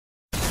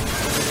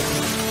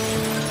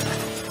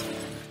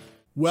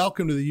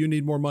Welcome to the You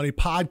Need More Money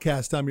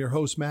podcast. I'm your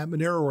host, Matt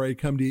Manero, where I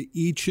come to you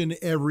each and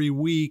every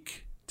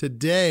week.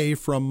 Today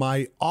from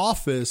my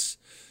office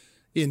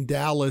in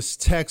Dallas,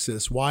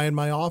 Texas. Why in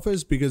my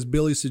office? Because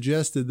Billy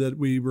suggested that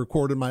we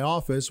record in my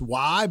office.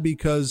 Why?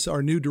 Because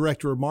our new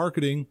director of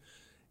marketing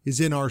is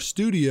in our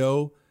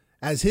studio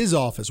as his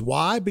office.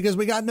 Why? Because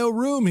we got no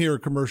room here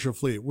at Commercial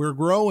Fleet. We're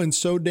growing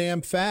so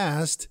damn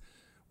fast.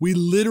 We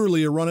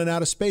literally are running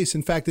out of space.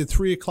 In fact, at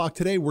 3 o'clock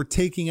today, we're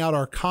taking out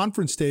our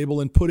conference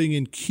table and putting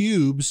in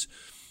cubes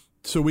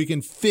so we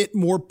can fit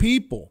more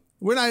people.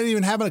 We're not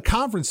even having a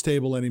conference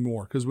table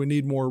anymore because we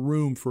need more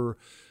room for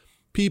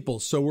people.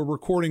 So we're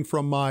recording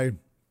from my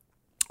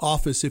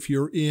office. If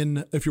you're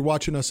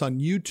watching us on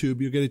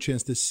YouTube, you'll get a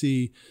chance to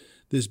see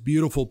this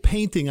beautiful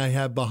painting I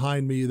have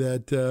behind me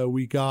that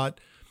we got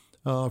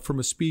from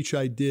a speech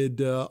I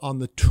did on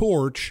the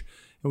torch.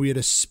 And we had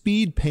a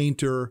speed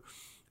painter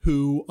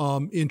who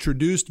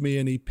introduced me,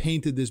 and he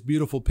painted this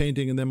beautiful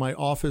painting. And then my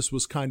office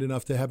was kind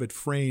enough to have it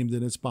framed,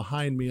 and it's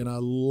behind me, and I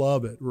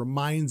love it. It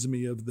reminds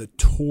me of the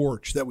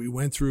torch that we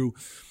went through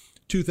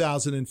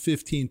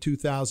 2015,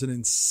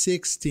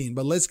 2016.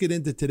 But let's get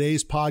into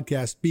today's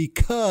podcast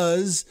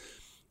because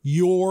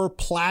your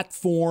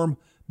platform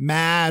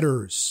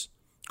matters.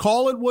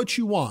 Call it what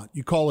you want.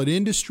 You call it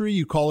industry,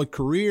 you call it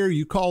career,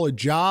 you call it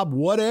job,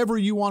 whatever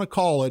you want to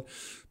call it,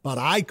 but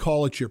I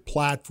call it your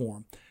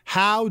platform.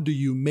 How do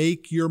you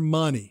make your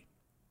money?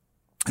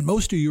 And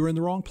most of you are in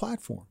the wrong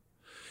platform.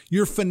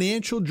 Your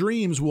financial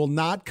dreams will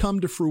not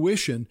come to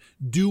fruition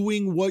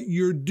doing what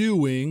you're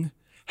doing,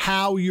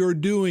 how you're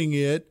doing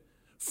it,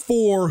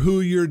 for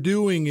who you're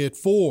doing it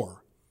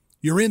for.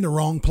 You're in the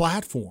wrong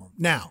platform.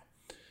 Now,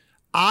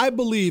 I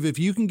believe if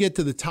you can get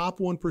to the top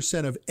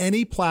 1% of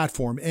any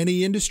platform,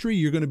 any industry,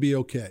 you're going to be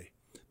okay.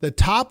 The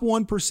top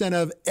 1%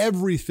 of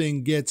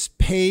everything gets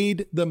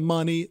paid the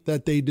money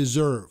that they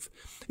deserve.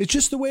 It's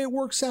just the way it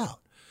works out.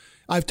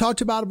 I've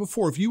talked about it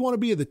before. If you want to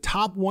be at the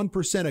top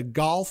 1% of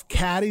golf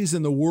caddies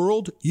in the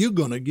world, you're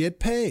going to get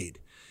paid.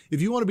 If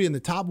you want to be in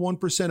the top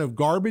 1% of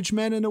garbage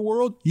men in the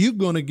world, you're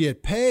going to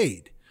get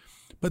paid.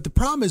 But the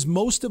problem is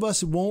most of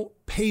us won't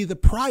pay the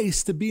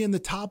price to be in the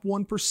top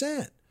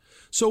 1%.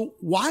 So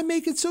why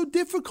make it so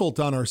difficult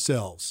on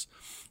ourselves?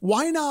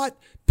 Why not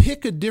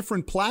pick a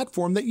different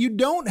platform that you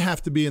don't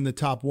have to be in the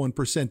top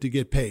 1% to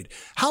get paid?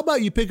 How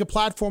about you pick a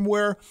platform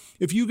where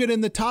if you get in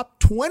the top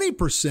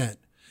 20%,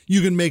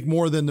 you can make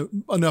more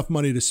than enough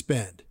money to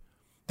spend?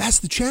 That's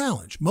the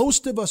challenge.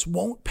 Most of us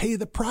won't pay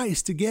the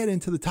price to get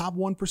into the top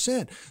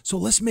 1%. So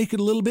let's make it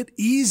a little bit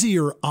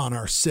easier on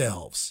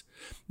ourselves.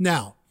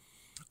 Now,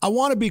 I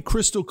want to be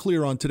crystal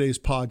clear on today's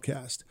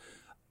podcast.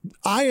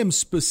 I am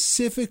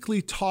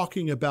specifically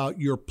talking about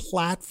your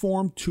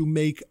platform to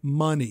make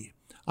money.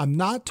 I'm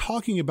not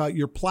talking about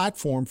your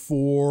platform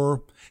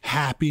for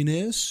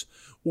happiness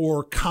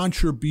or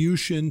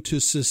contribution to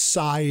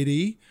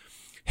society.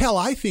 Hell,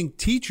 I think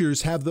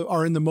teachers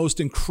are in the most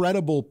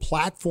incredible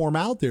platform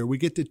out there. We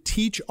get to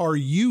teach our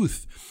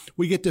youth.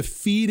 We get to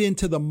feed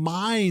into the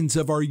minds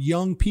of our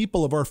young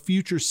people, of our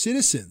future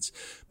citizens.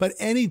 But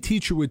any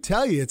teacher would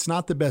tell you it's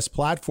not the best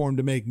platform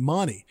to make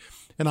money.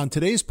 And on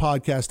today's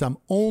podcast, I'm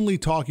only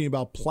talking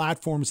about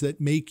platforms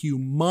that make you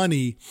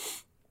money.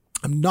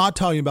 I'm not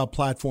talking about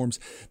platforms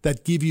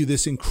that give you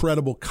this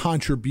incredible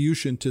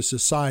contribution to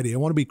society. I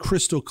want to be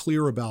crystal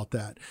clear about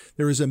that.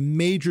 There is a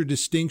major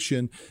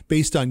distinction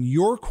based on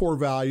your core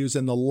values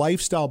and the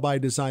lifestyle by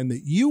design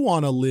that you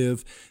want to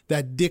live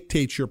that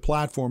dictates your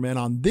platform. And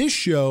on this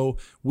show,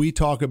 we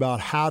talk about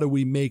how do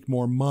we make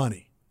more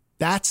money.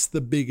 That's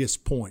the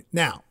biggest point.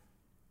 Now,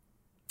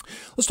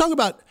 let's talk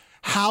about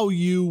how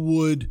you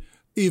would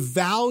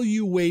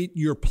evaluate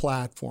your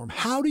platform.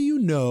 How do you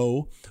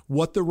know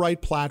what the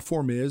right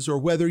platform is or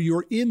whether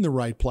you're in the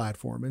right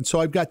platform? And so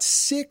I've got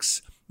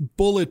 6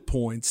 bullet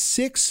points,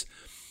 6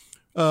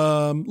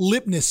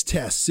 litmus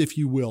tests, if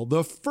you will.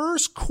 The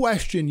first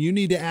question you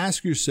need to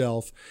ask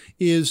yourself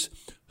is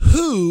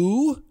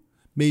who,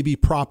 maybe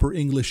proper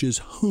English is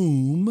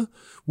whom,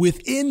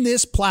 within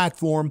this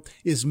platform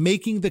is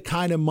making the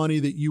kind of money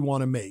that you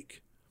want to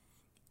make?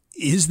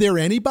 Is there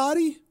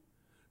anybody?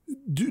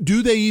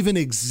 Do they even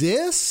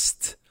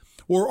exist?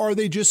 Or are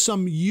they just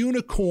some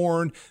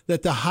unicorn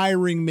that the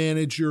hiring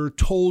manager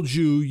told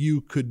you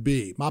could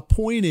be? My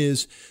point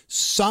is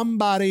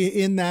somebody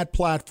in that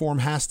platform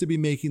has to be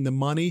making the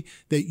money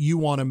that you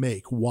want to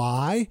make.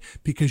 Why?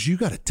 Because you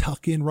got to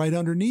tuck in right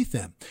underneath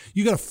them.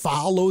 You got to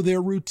follow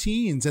their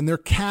routines and their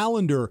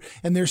calendar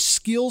and their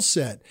skill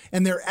set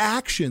and their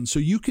actions so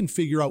you can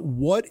figure out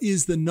what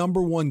is the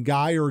number one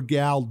guy or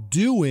gal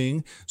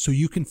doing so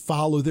you can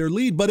follow their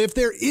lead. But if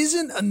there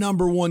isn't a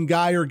number one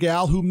guy or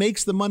gal who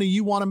makes the money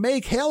you want to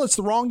make, hell, it's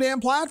the wrong damn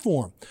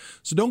platform.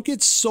 So don't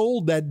get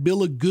sold that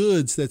bill of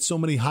goods that so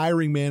many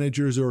hiring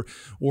managers or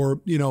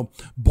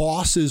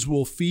bosses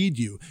will feed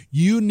you.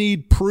 You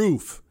need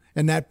proof.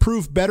 And that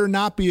proof better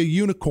not be a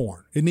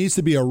unicorn. It needs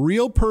to be a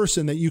real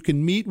person that you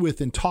can meet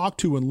with and talk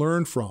to and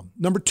learn from.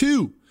 Number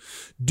 2,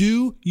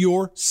 do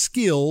your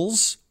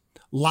skills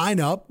line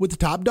up with the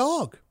top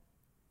dog?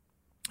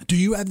 Do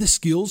you have the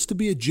skills to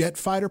be a jet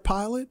fighter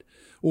pilot?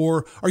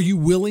 Or are you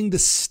willing to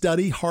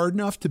study hard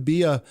enough to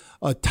be a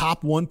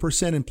top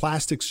 1% in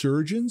plastic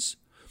surgeons?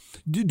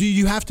 Do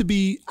you have to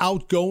be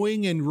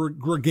outgoing and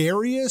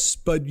gregarious,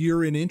 but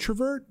you're an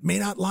introvert? May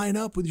not line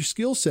up with your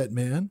skill set,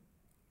 man.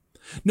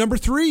 Number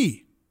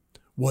 3,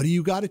 what do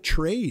you got to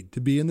trade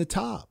to be in the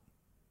top?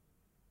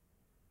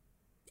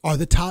 Are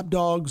the top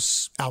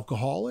dogs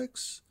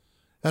alcoholics?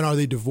 And are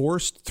they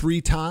divorced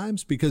 3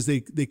 times because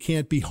they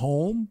can't be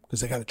home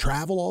because they got to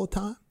travel all the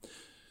time?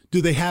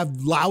 Do they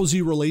have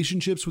lousy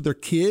relationships with their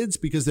kids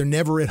because they're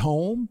never at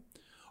home?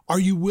 Are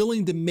you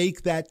willing to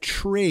make that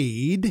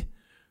trade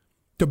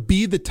to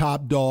be the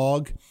top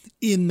dog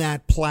in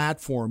that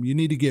platform? You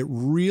need to get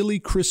really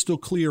crystal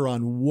clear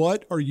on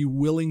what are you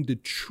willing to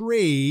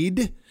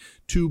trade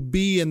to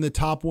be in the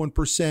top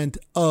 1%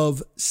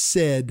 of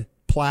said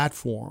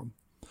platform.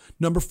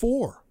 Number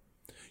 4,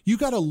 you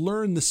got to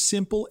learn the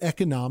simple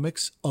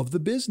economics of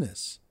the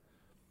business.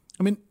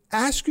 I mean,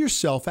 ask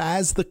yourself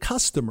as the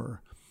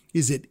customer,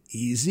 is it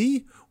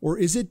easy or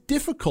is it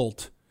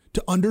difficult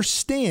to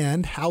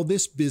understand how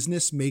this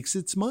business makes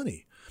its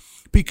money?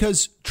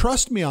 Because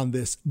trust me on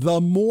this, the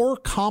more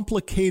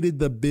complicated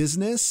the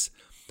business,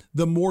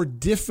 the more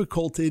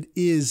difficult it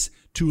is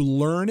to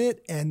learn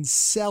it and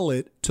sell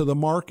it to the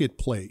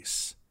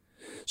marketplace.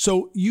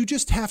 So you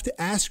just have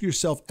to ask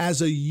yourself,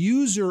 as a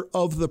user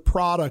of the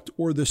product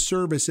or the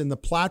service in the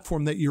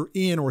platform that you're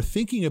in or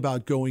thinking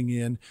about going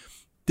in,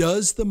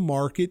 does the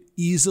market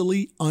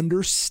easily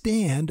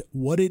understand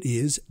what it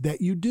is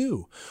that you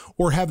do?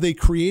 Or have they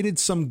created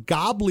some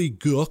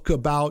gobbledygook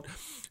about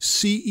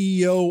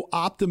CEO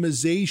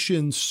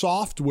optimization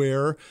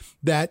software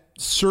that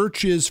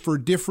searches for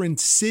different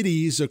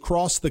cities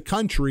across the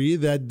country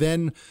that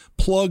then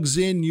plugs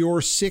in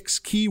your 6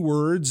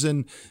 keywords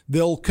and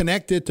they'll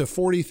connect it to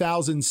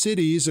 40,000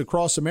 cities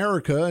across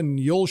America and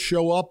you'll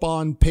show up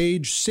on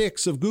page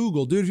 6 of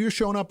Google. Dude, if you're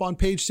showing up on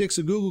page 6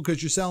 of Google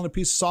because you're selling a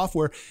piece of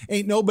software,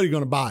 ain't nobody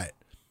going to buy it.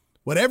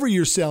 Whatever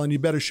you're selling, you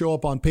better show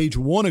up on page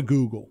 1 of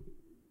Google.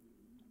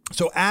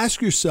 So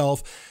ask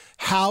yourself,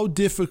 how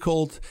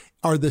difficult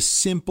are the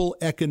simple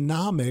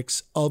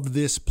economics of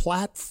this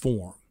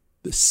platform?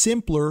 The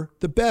simpler,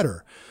 the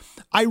better.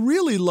 I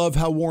really love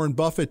how Warren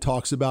Buffett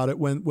talks about it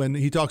when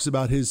he talks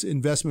about his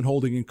investment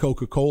holding in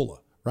Coca-Cola,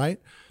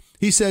 right?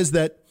 He says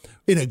that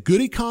in a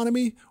good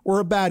economy or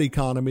a bad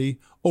economy,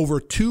 over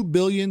 2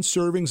 billion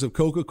servings of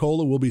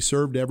Coca-Cola will be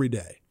served every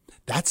day.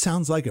 That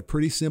sounds like a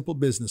pretty simple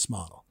business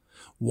model.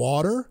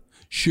 Water,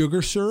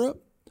 sugar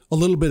syrup, a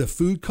little bit of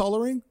food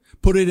coloring,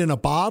 put it in a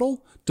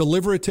bottle,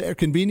 deliver it to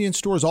convenience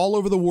stores all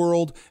over the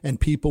world, and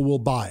people will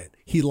buy it.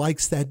 He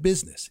likes that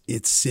business.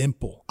 It's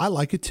simple. I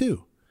like it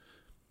too.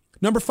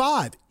 Number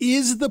 5,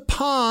 is the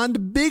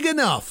pond big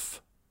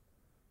enough?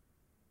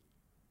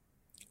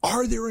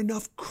 Are there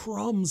enough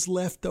crumbs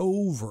left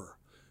over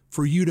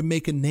for you to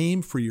make a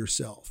name for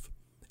yourself?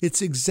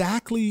 It's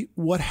exactly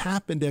what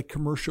happened at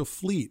Commercial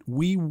Fleet.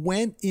 We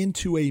went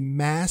into a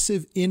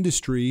massive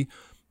industry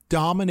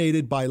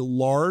dominated by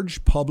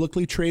large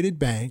publicly traded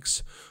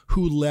banks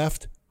who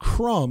left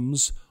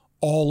crumbs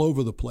all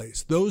over the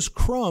place. Those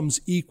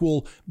crumbs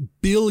equal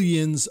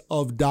billions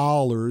of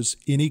dollars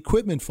in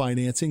equipment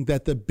financing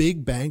that the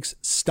big banks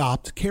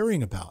stopped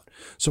caring about.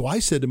 So I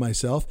said to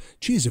myself,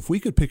 geez, if we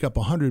could pick up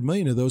 100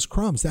 million of those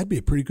crumbs, that'd be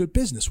a pretty good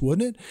business,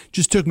 wouldn't it?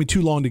 Just took me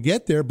too long to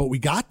get there, but we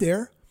got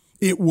there.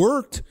 It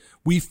worked.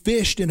 We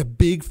fished in a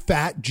big,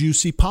 fat,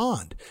 juicy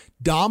pond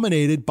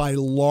dominated by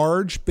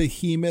large,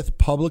 behemoth,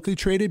 publicly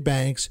traded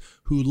banks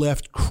who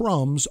left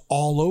crumbs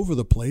all over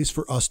the place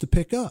for us to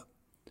pick up.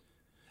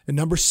 And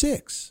number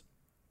 6,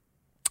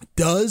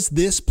 does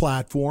this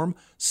platform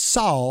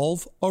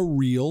solve a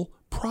real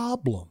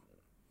problem?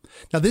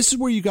 Now, this is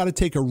where you got to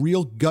take a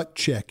real gut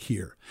check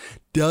here.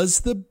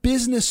 Does the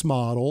business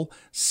model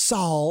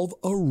solve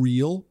a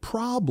real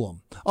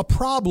problem? A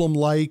problem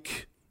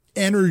like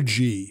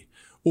energy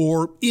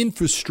or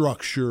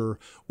infrastructure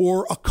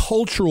or a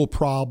cultural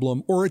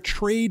problem or a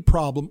trade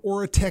problem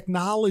or a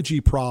technology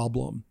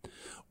problem?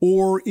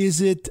 Or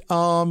is it,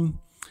 we're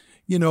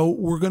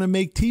going to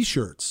make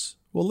t-shirts?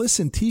 Well,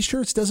 listen,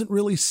 t-shirts doesn't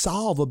really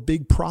solve a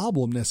big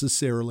problem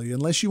necessarily,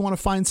 unless you want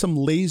to find some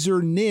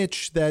laser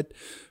niche that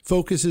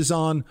focuses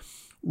on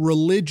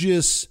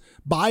religious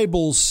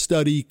Bible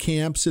study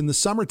camps in the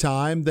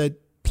summertime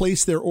that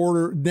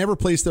never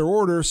place their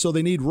order. So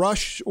they need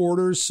rush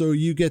orders. So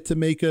you get to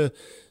make a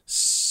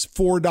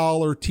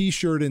 $4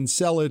 t-shirt and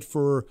sell it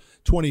for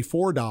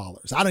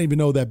 $24. I don't even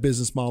know that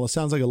business model. It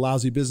sounds like a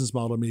lousy business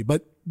model to me,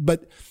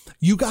 but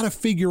you got to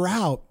figure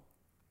out,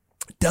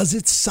 does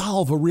it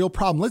solve a real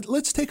problem?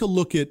 Let's take a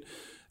look at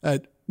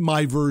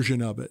my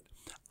version of it.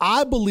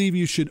 I believe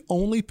you should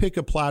only pick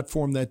a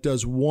platform that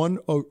does one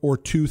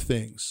of two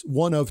things.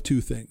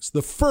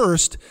 The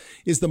first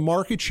is the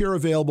market share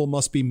available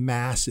must be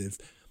massive.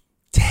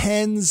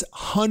 Tens,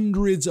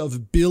 hundreds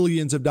of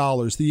billions of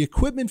dollars. The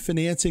equipment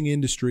financing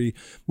industry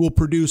will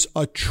produce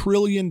 $1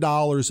 trillion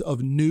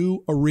of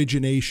new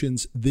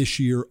originations this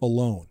year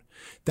alone.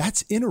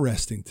 That's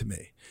interesting to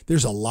me.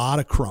 There's a lot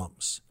of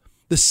crumbs.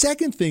 The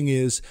second thing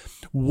is,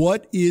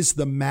 what is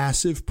the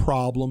massive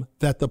problem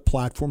that the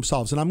platform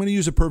solves? And I'm going to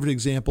use a perfect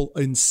example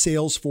in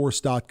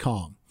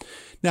Salesforce.com.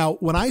 Now,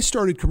 when I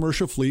started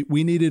Commercial Fleet,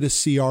 we needed a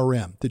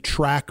CRM to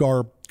track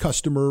our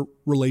customer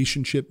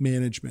relationship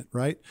management,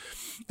 right?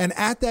 And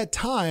at that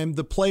time,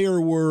 the player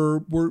were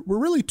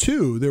really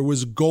two. There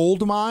was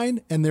Goldmine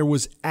and there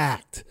was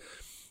Act.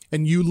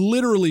 And you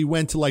literally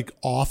went to like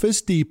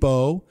Office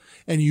Depot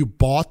and you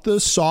bought the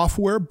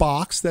software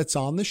box that's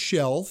on the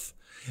shelf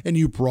and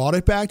you brought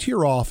it back to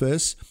your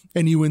office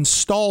and you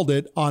installed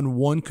it on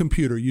one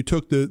computer. You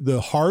took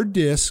the hard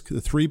disk,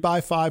 the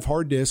 3x5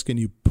 hard disk, and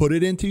you put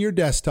it into your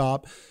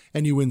desktop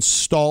and you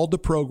installed the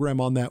program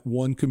on that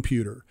one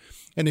computer.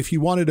 And if you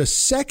wanted a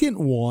second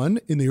one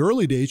in the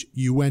early days,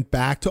 you went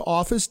back to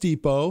Office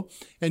Depot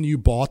and you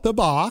bought the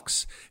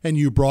box and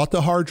you brought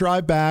the hard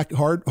drive back,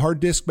 hard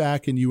disk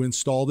back, and you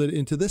installed it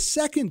into the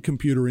second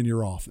computer in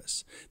your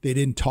office. They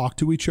didn't talk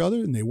to each other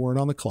and they weren't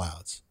on the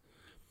clouds.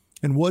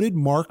 And what did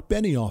Mark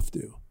Benioff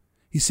do?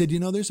 He said,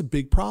 there's a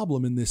big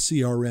problem in this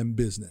CRM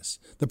business.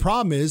 The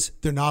problem is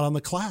they're not on the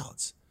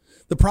clouds.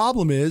 The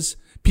problem is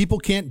people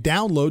can't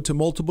download to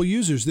multiple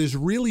users. There's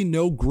really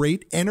no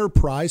great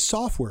enterprise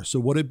software.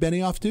 So what did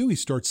Benioff do? He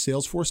starts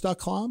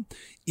Salesforce.com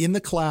in the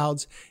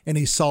clouds, and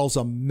he solves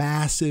a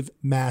massive,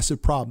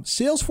 massive problem.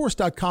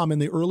 Salesforce.com in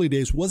the early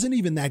days wasn't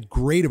even that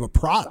great of a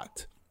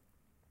product.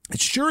 It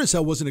sure as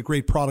hell wasn't a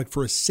great product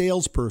for a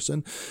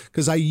salesperson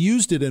because I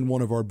used it in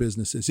one of our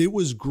businesses. It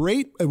was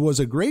great. It was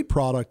a great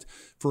product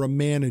for a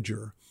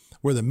manager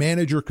where the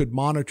manager could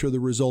monitor the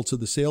results of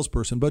the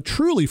salesperson. But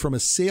truly, from a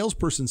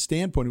salesperson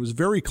standpoint, it was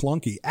very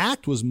clunky.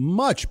 Act was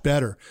much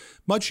better,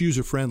 much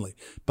user-friendly.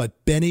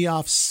 But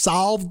Benioff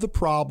solved the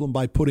problem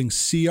by putting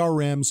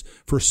CRMs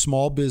for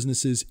small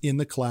businesses in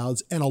the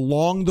clouds. And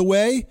along the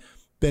way,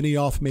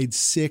 Benioff made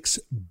 $6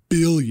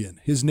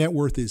 billion. His net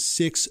worth is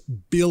 $6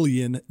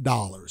 billion.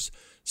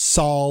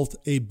 Solved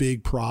a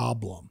big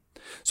problem.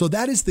 So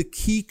that is the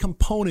key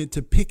component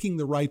to picking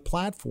the right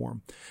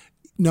platform.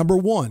 Number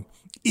one,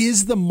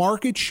 is the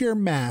market share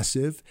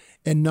massive?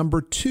 And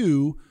number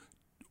two,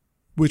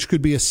 which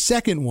could be a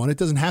second one, it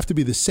doesn't have to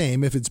be the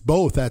same. If it's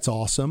both, that's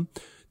awesome.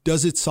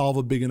 Does it solve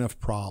a big enough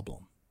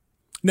problem?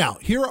 Now,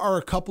 here are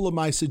a couple of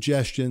my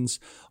suggestions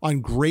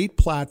on great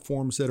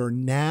platforms that are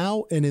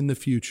now and in the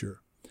future.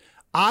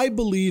 I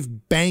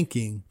believe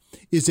banking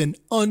is an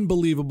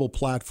unbelievable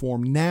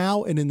platform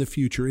now and in the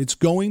future. It's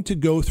going to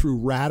go through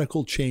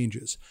radical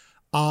changes.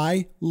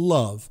 I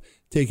love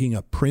taking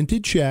a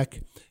printed check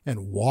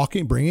and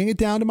bringing it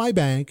down to my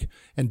bank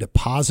and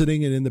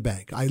depositing it in the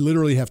bank. I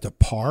literally have to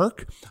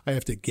park. I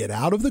have to get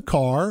out of the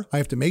car. I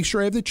have to make sure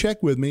I have the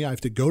check with me. I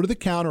have to go to the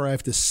counter. I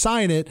have to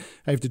sign it.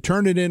 I have to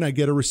turn it in. I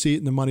get a receipt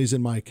and the money's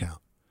in my account.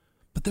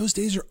 But those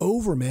days are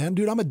over, man.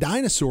 Dude, I'm a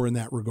dinosaur in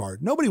that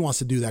regard. Nobody wants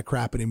to do that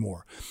crap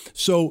anymore.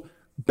 So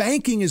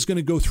banking is going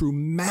to go through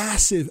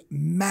massive,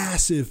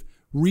 massive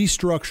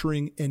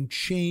restructuring and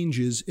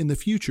changes in the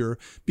future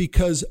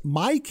because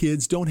my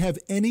kids don't have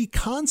any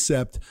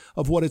concept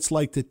of what it's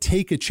like to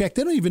take a check.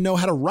 They don't even know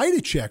how to write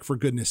a check, for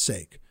goodness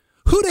sake.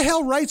 Who the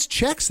hell writes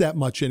checks that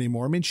much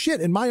anymore? I mean,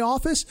 shit, in my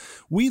office,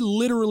 we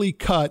literally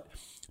cut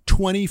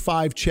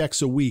 25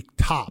 checks a week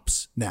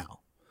tops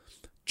now.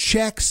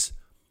 Checks,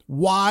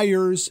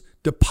 wires,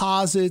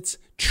 deposits,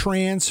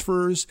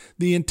 transfers,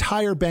 the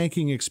entire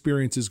banking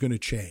experience is going to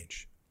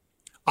change.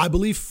 I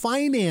believe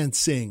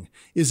financing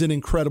is an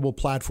incredible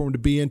platform to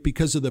be in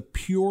because of the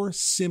pure,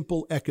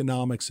 simple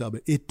economics of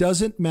it. It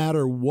doesn't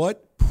matter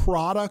what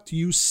product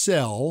you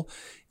sell.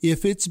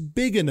 If it's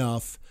big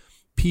enough,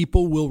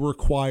 people will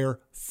require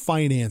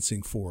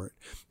financing for it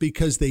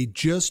because they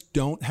just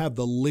don't have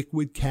the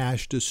liquid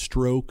cash to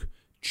stroke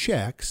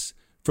checks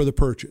for the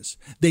purchase.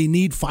 They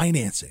need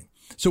financing.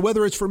 So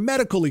whether it's for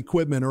medical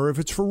equipment or if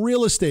it's for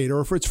real estate or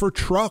if it's for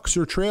trucks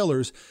or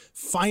trailers,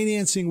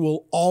 financing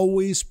will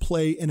always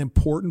play an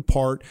important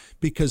part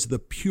because the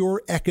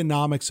pure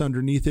economics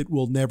underneath it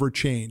will never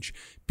change.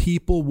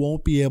 People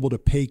won't be able to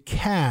pay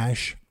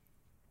cash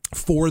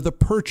for the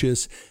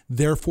purchase.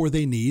 Therefore,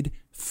 they need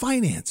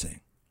financing.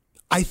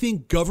 I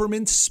think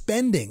government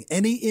spending,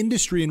 any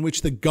industry in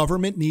which the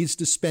government needs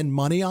to spend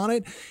money on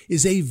it,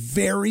 is a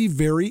very,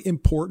 very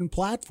important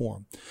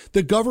platform.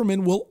 The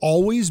government will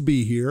always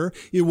be here.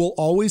 It will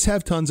always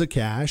have tons of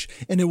cash,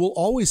 and it will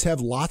always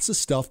have lots of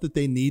stuff that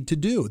they need to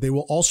do. They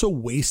will also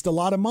waste a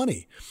lot of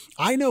money.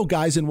 I know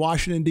guys in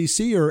Washington,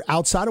 D.C. or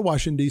outside of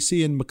Washington,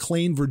 D.C. in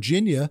McLean,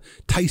 Virginia,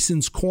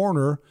 Tyson's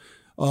Corner,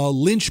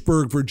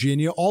 Lynchburg,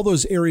 Virginia, all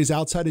those areas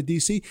outside of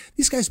DC,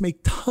 these guys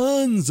make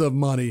tons of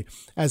money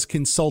as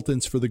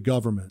consultants for the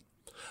government.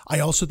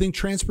 I also think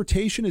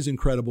transportation is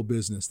incredible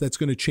business that's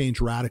going to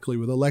change radically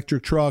with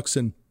electric trucks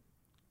and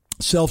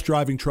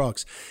self-driving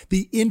trucks.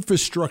 The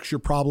infrastructure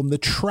problem, the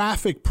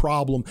traffic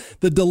problem,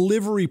 the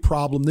delivery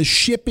problem, the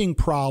shipping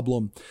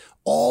problem,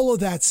 All of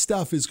that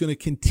stuff is going to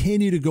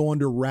continue to go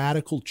under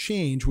radical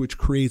change, which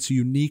creates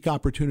unique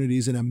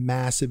opportunities in a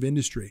massive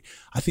industry.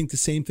 I think the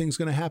same thing's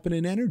going to happen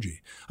in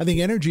energy. I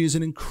think energy is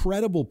an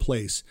incredible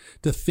place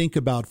to think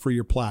about for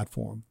your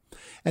platform.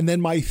 And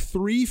then my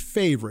 3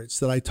 favorites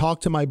that I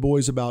talk to my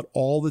boys about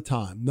all the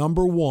time.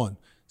 Number 1,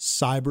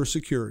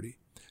 cybersecurity.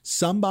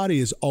 Somebody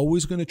is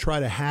always going to try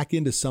to hack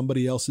into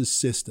somebody else's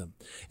system.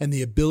 And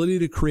the ability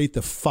to create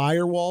the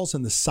firewalls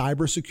and the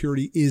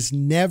cybersecurity is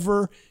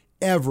never,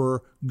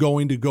 ever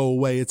going to go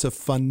away. It's a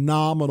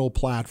phenomenal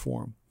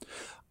platform.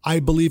 I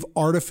believe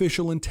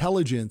artificial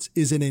intelligence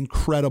is an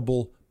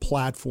incredible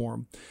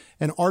platform.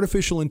 And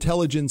artificial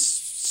intelligence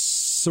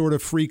sort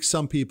of freaks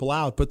some people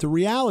out, but the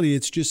reality,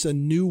 it's just a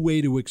new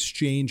way to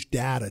exchange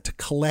data, to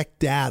collect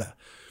data.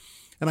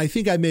 And I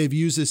think I may have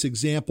used this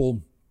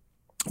example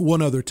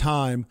one other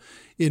time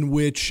in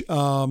which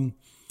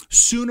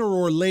sooner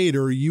or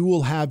later you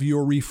will have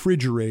your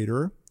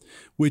refrigerator,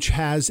 which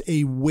has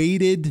a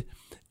weighted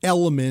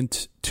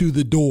element to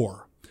the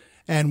door.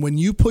 And when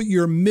you put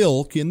your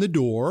milk in the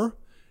door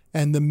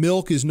and the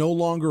milk is no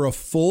longer a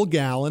full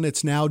gallon,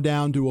 it's now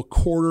down to a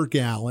quarter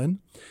gallon,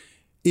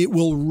 it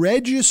will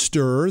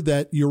register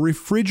that your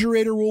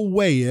refrigerator will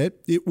weigh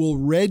it. It will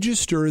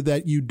register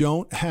that you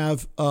don't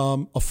have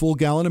a full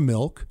gallon of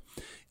milk.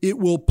 It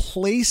will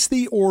place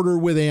the order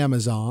with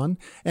Amazon,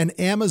 and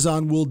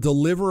Amazon will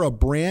deliver a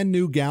brand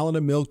new gallon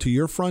of milk to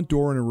your front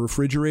door in a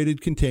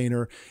refrigerated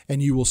container,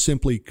 and you will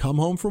simply come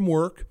home from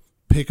work,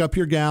 pick up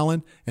your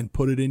gallon, and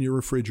put it in your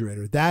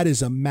refrigerator. That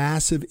is a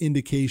massive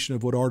indication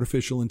of what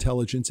artificial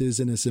intelligence is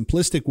in a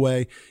simplistic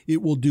way.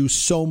 It will do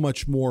so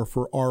much more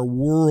for our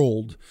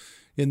world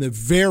in the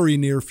very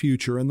near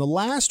future. And the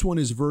last one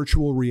is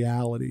virtual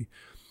reality.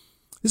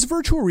 This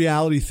virtual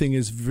reality thing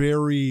is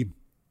very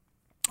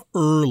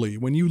early.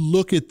 When you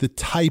look at the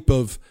type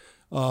of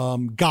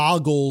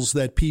goggles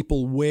that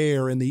people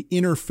wear and the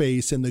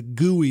interface and the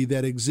GUI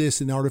that exists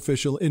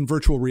in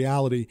virtual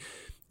reality,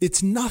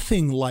 it's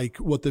nothing like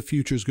what the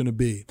future is going to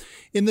be.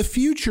 In the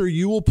future,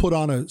 you will put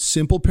on a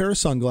simple pair of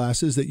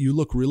sunglasses that you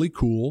look really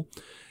cool,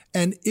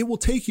 and it will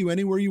take you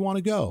anywhere you want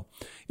to go.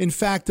 In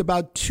fact,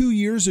 about 2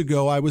 years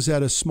ago, I was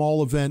at a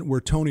small event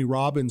where Tony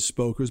Robbins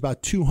spoke. There was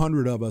about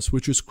 200 of us,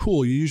 which was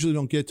cool. You usually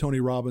don't get Tony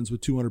Robbins with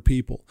 200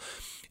 people.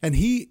 And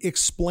he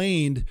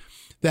explained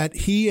that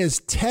he has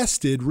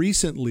tested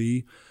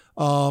recently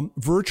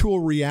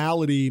virtual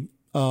reality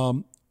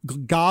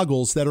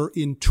goggles that are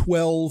in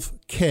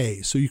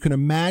 12K. So you can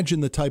imagine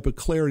the type of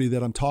clarity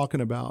that I'm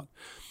talking about.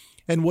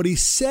 And what he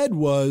said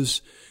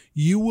was,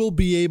 you will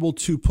be able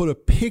to put a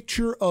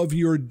picture of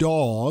your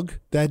dog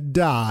that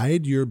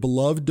died, your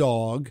beloved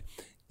dog,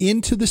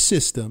 into the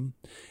system,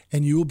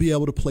 and you will be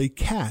able to play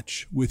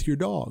catch with your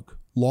dog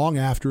long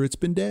after it's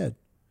been dead.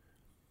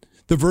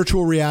 The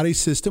virtual reality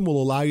system will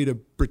allow you to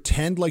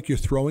pretend like you're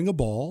throwing a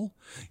ball.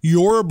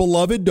 Your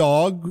beloved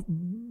dog,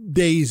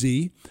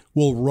 Daisy,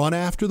 will run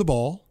after the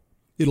ball.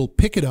 It'll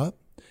pick it up.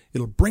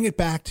 It'll bring it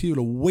back to you.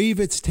 It'll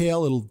wave its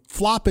tail. It'll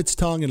flop its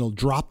tongue, and it'll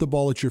drop the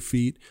ball at your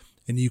feet.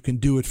 And you can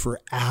do it for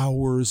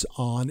hours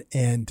on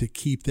end to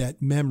keep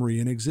that memory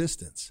in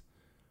existence.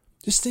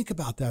 Just think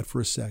about that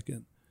for a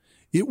second.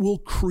 It will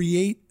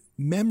create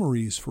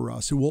memories for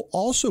us. It will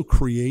also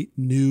create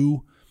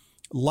new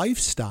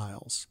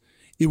lifestyles.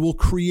 It will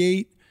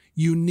create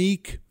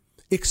unique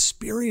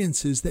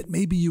experiences that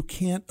maybe you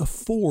can't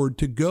afford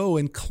to go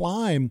and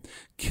climb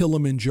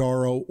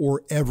Kilimanjaro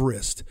or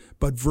Everest,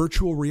 but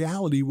virtual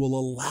reality will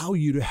allow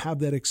you to have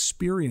that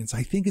experience.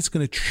 I think it's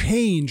going to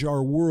change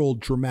our world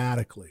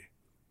dramatically.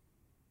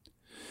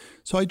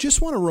 So I just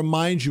want to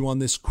remind you on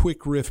this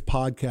Quick Riff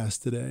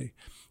podcast today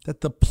that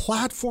the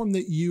platform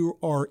that you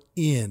are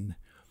in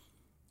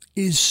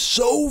is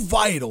so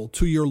vital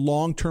to your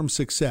long-term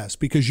success,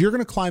 because you're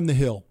going to climb the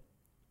hill.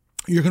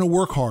 You're going to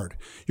work hard.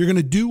 You're going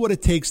to do what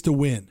it takes to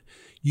win.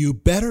 You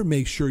better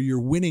make sure you're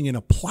winning in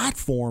a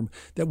platform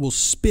that will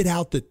spit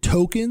out the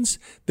tokens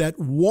that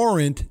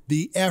warrant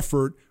the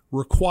effort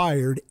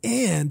required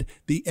and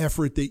the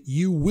effort that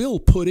you will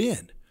put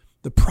in.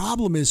 The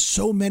problem is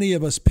so many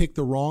of us pick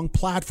the wrong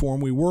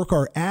platform. We work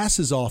our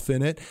asses off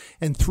in it,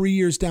 and 3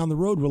 years down the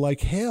road, we're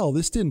like, hell,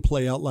 this didn't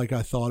play out like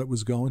I thought it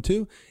was going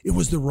to. It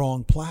was the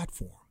wrong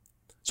platform.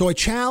 So I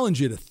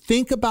challenge you to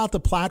think about the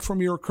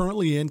platform you're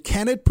currently in.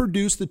 Can it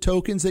produce the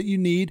tokens that you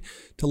need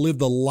to live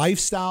the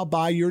lifestyle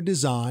by your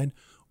design,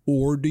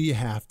 or do you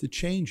have to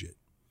change it?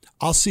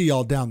 I'll see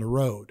y'all down the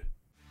road.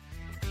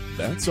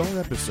 That's our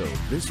episode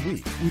this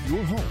week with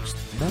your host,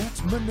 Matt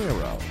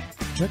Manero.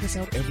 Check us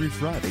out every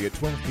Friday at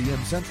 12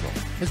 p.m. Central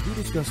as we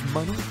discuss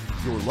money,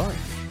 your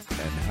life,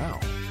 and how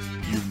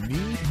you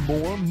need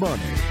more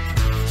money.